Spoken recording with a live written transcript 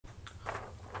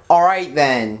Alright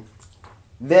then,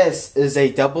 this is a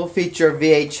double feature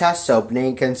VHS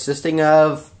opening consisting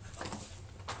of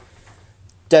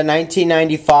the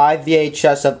 1995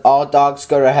 VHS of All Dogs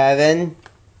Go to Heaven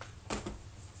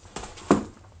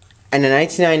and the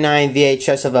 1999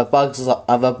 VHS of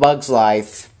A Bug's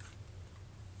Life.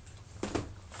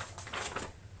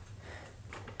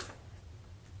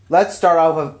 Let's start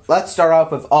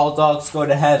off with All Dogs Go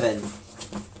to Heaven.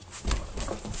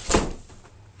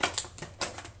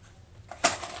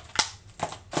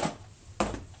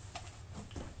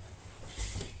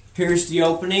 Here's the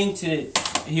opening to the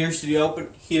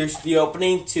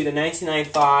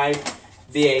 1995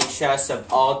 VHS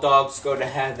of All Dogs Go to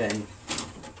Heaven.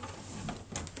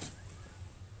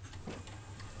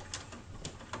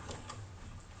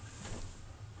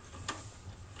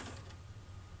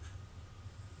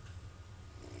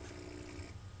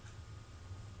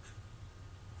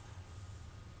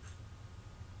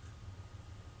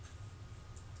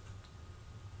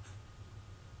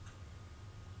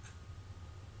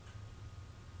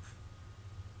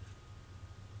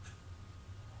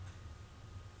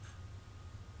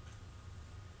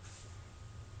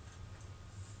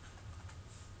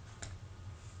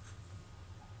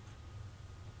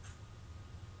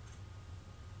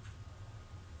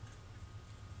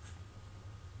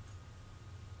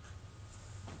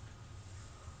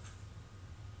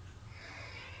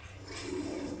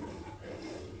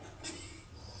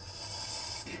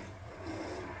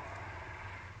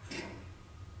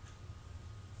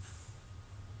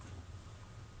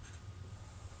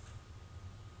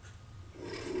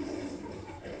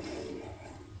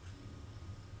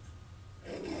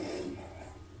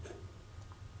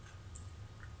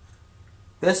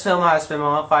 This film has been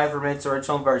modified from its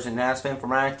original version and has been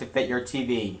formatted to fit your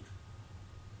TV.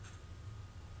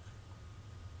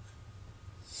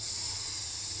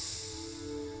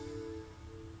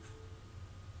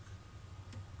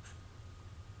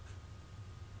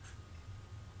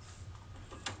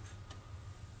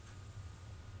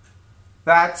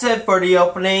 That's it for the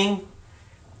opening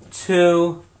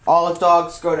to All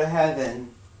Dogs Go to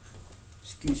Heaven.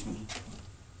 Excuse me.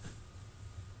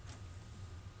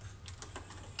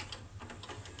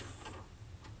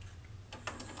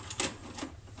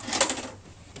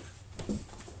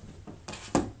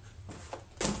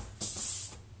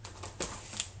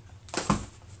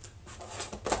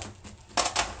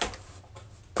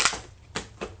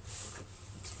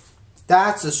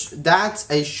 That's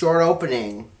a short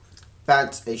opening.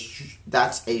 That's a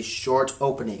short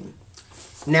opening.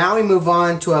 Now we move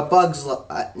on to A Bug's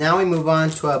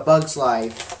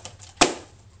Life.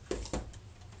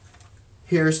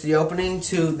 Here's the opening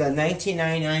to the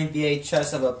 1999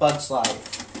 VHS of A Bug's Life.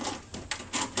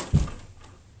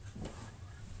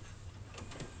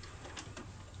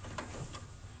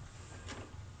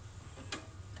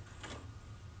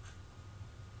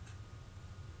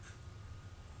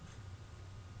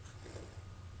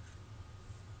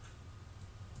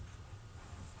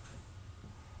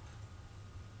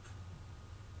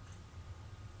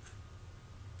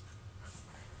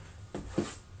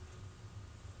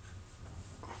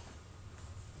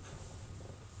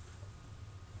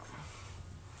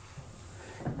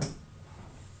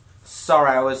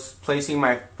 Sorry, I was placing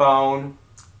my phone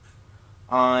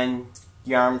on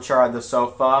the armchair of the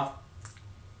sofa.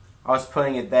 I was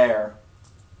putting it there.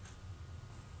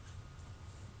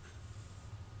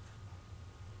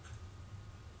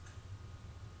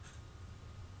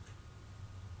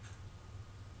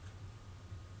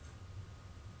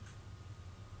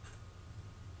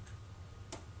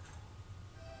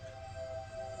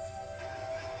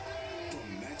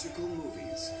 From magical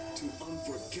movies to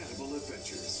unforgettable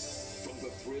adventures. From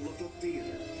the thrill of the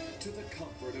theater to the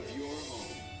comfort of your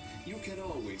home, you can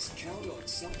always count on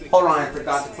something. Hold on, I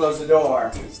forgot to close the door.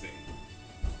 Disney.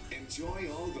 Enjoy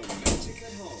all the magic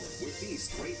at home with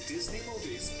these great Disney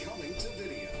movies coming to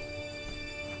video.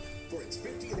 For its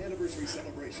 50th anniversary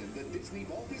celebration, the Disney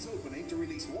Vault is opening to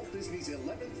release Walt Disney's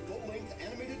 11th full-length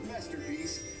animated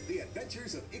masterpiece, The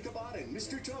Adventures of Ichabod and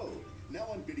Mr. Toad, now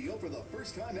on video for the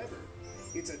first time ever.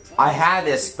 I had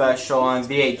this special on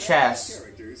VHS,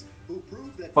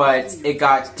 but it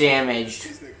got damaged.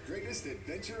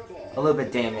 A little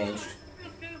bit damaged.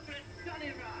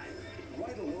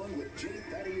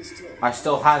 I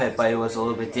still have it, but it was a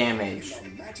little bit damaged.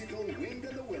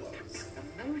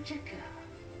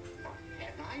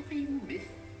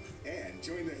 And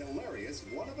join the hilarious,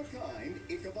 one-of-a-kind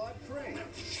Ichabod Crane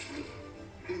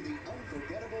in the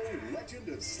unforgettable Legend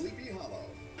of Sleepy Hollow.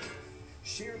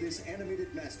 Share this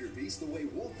animated masterpiece the way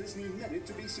Walt Disney meant it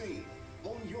to be seen.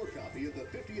 Own your copy of the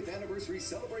 50th anniversary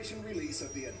celebration release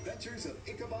of The Adventures of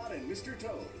Ichabod and Mr.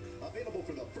 Toad. Available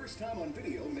for the first time on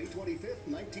video May 25th,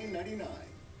 1999.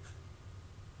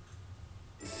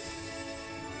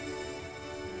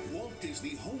 Walt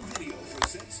Disney Home Video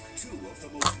presents two of the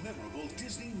most memorable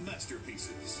Disney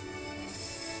masterpieces,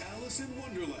 Alice in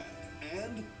Wonderland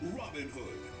and Robin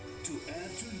Hood, to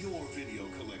add to your video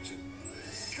collection.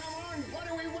 Come on, what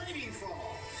are we waiting for?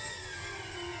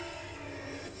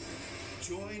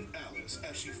 Join Alice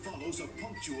as she follows a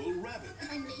punctual rabbit.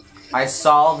 I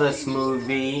saw this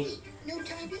movie.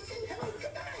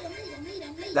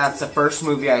 That's the first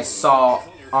movie I saw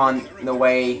on the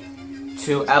way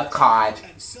to Epcot.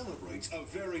 And celebrates a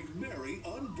very merry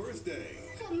unbirthday.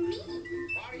 For me?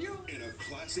 Are you? In a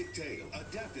classic tale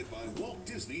adapted by Walt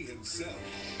Disney himself.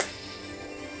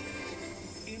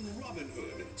 In Robin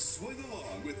Hood, swing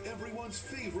along with everyone's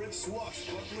favorite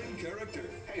swashbuckling character.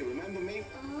 Hey, remember me?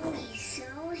 Oh, he's so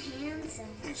handsome.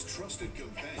 His trusted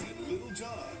companion, Little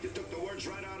John. You took the words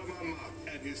right out of my mouth.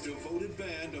 And his devoted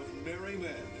band of merry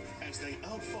men as they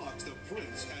outfox the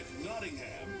prince at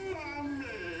Nottingham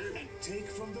and take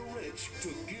from the rich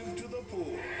to give to the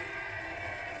poor.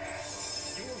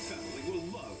 Your family will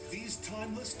love these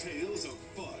timeless tales of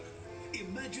fun,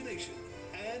 imagination,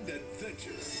 and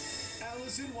adventure.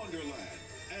 Alice in Wonderland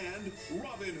and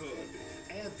Robin Hood.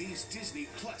 Add these Disney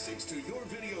classics to your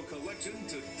video collection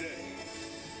today.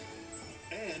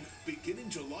 And beginning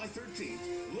July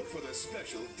 13th, look for the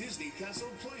special Disney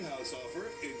Castle Playhouse offer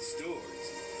in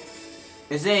stores.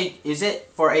 Is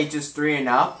it for ages 3 and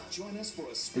up? Join us for a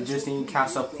The special Disney preview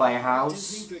Castle from Playhouse.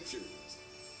 Disney Pictures.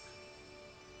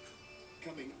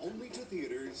 Coming only to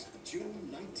theaters June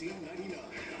 1999.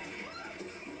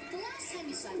 The last time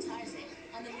you saw Tarzan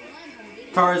on the Mulan home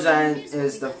video. Tarzan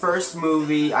is the first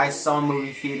movie I saw in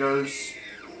movie theaters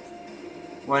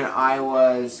when I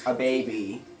was a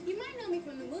baby. You might know me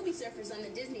from the movie surfers on the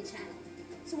Disney Channel.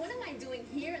 So what am I doing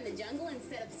here in the jungle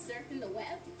instead of surfing the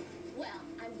web? Well,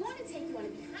 I'm going to take you on a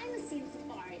behind-the-scenes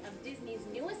safari of Disney's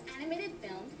newest animated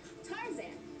film,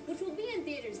 Tarzan, which will be in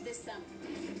theaters this summer.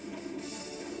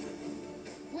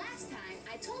 Last time,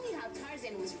 I told you how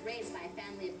Tarzan was raised by a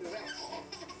family of gorillas.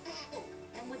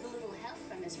 And with a little help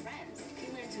from his friends,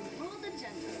 he learned to rule the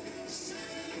jungle.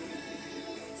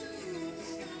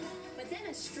 But then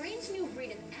a strange new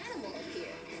breed of animal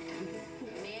appeared.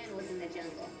 Man was in the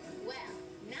jungle. Well,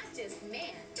 not just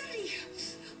man. Daddy,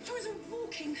 there was a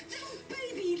walking little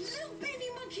baby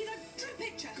monkey in a drip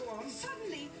picture. Go on.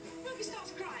 Suddenly, Ruby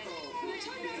starts crying. And I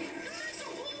turned around, and there's a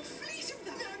whole fleet of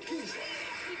them.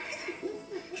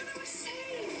 And I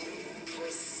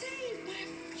was saved by a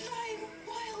flying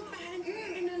wild man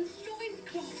in a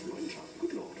loincloth.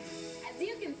 Good Lord. As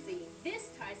you can see, this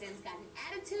Tarzan's got an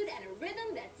attitude and a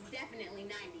rhythm that's definitely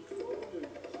 90s.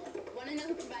 Wanna know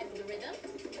who provides the rhythm?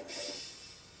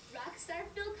 Rock star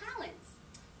Phil Collins.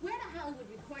 We're at a Hollywood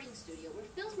recording studio where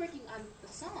Phil's working on the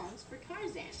songs for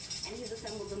Tarzan, and he's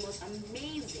assembled the most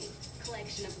amazing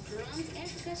collection of drums and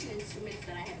percussion instruments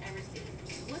that I have ever seen.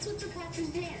 What's with the pots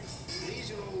and pans? These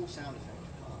are all sound effect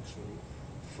parts, really,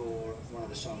 for one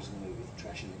of the songs in the movie,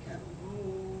 Trashing the Camel.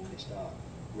 They start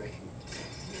wrecking it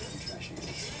and trashing it.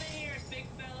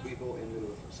 We brought in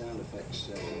little sound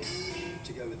effects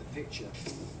to go with the picture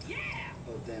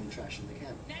of them trashing the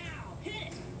camel. Now, hit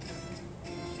it.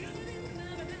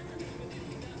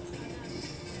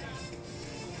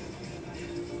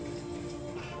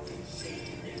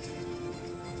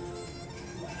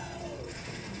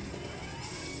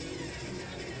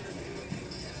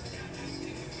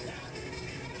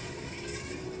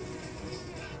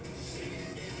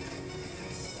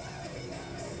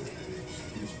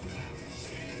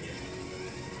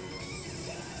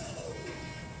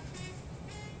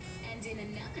 And in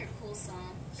another cool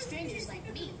song, Strangers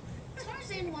Like Me,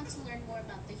 Tarzan wants to learn more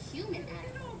about the human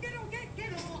animal. Get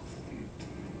off.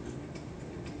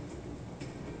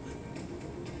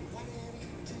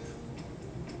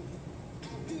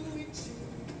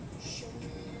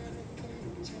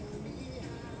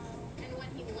 And what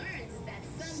he learns is that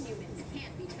some humans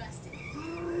can't be trusted.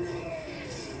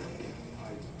 I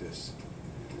did this.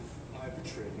 I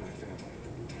betrayed my family.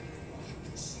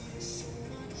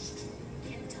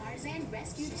 Can Tarzan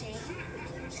rescue Jane?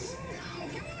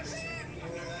 And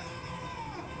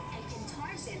can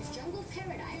Tarzan's jungle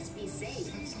paradise be saved?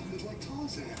 He sounded like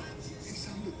Tarzan. He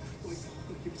sounded like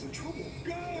he was in trouble.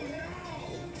 Go now!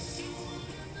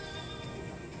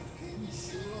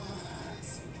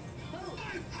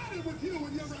 I've had it with you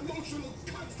and your emotional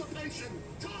constipation.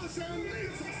 Tarzan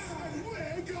needs us, and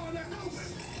we're gonna help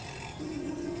him.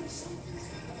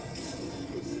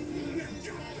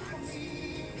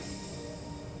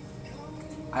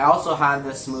 I also had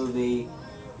this movie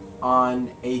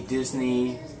on a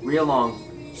Disney reel-along.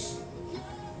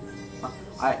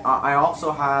 I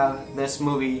also have this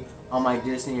movie on my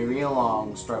Disney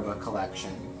reel-along storybook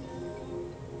collection.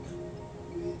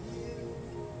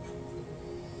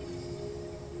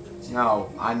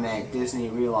 No, I meant Disney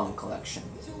reel-along collection.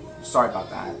 Sorry about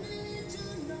that.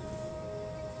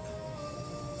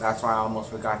 That's why I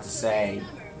almost forgot to say.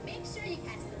 Make sure you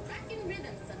catch the rockin'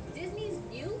 rhythms of Disney's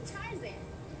new Tarzan.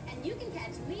 And you can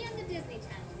catch me on the Disney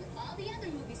Channel with all the other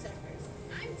movie surfers.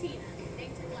 I'm Tina.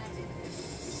 Thanks for watching.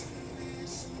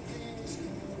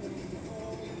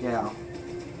 Yeah.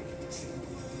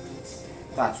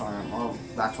 That's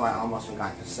why I almost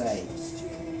forgot to say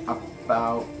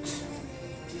about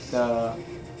the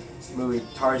movie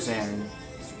Tarzan.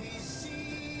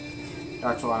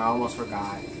 That's what I almost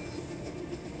forgot.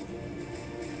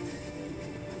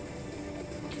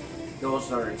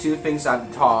 Those are the two things I have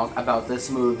to talk about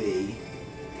this movie.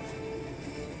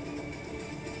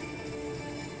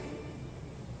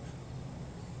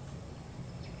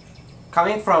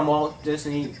 Coming from Walt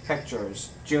Disney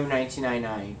Pictures, June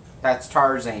 1999. That's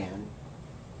Tarzan.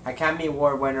 Academy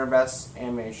Award winner, Best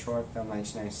Animated Short Film,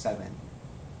 1997.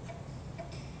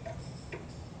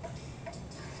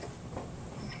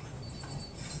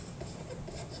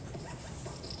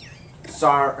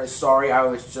 Sorry, I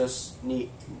was just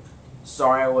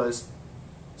Sorry, I was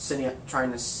sitting up,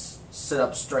 trying to sit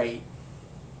up straight.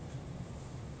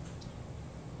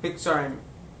 Pixar.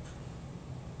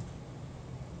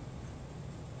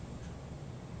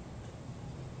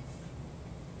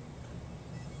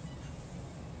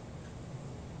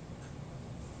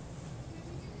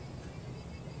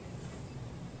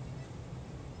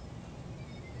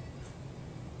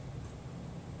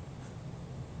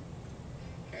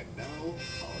 And now,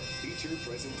 our feature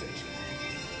presentation.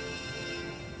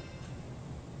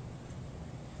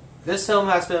 This film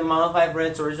has been modified from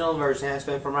its original version. It has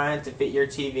been formatted to fit your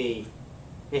TV.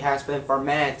 It has been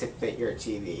formatted to fit your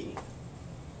TV.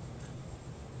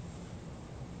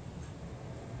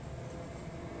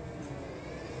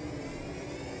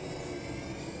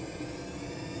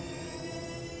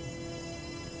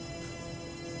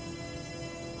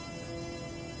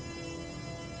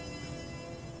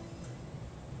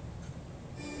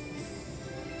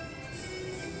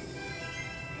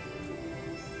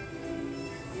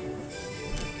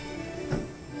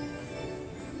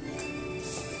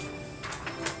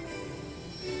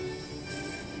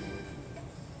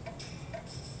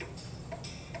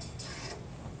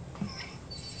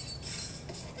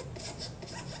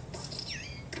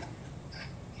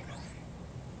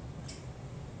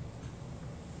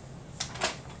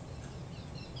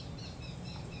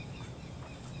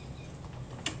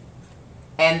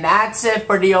 And that's it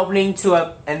for the opening to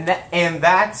a and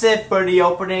that's it for the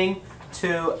opening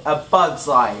to A Bug's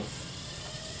Life.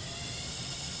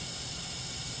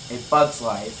 A Bug's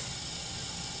Life.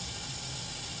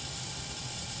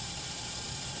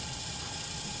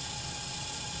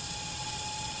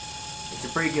 It's a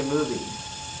pretty good movie.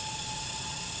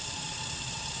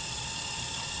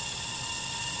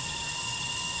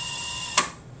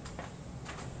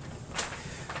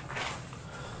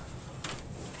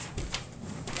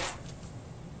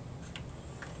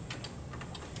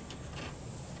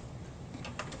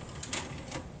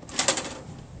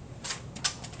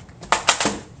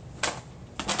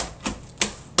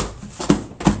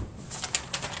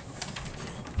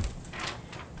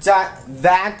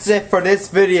 That's it for this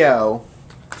video.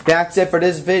 That's it for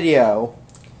this video.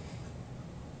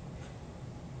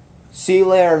 See you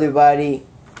later, everybody.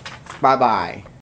 Bye-bye.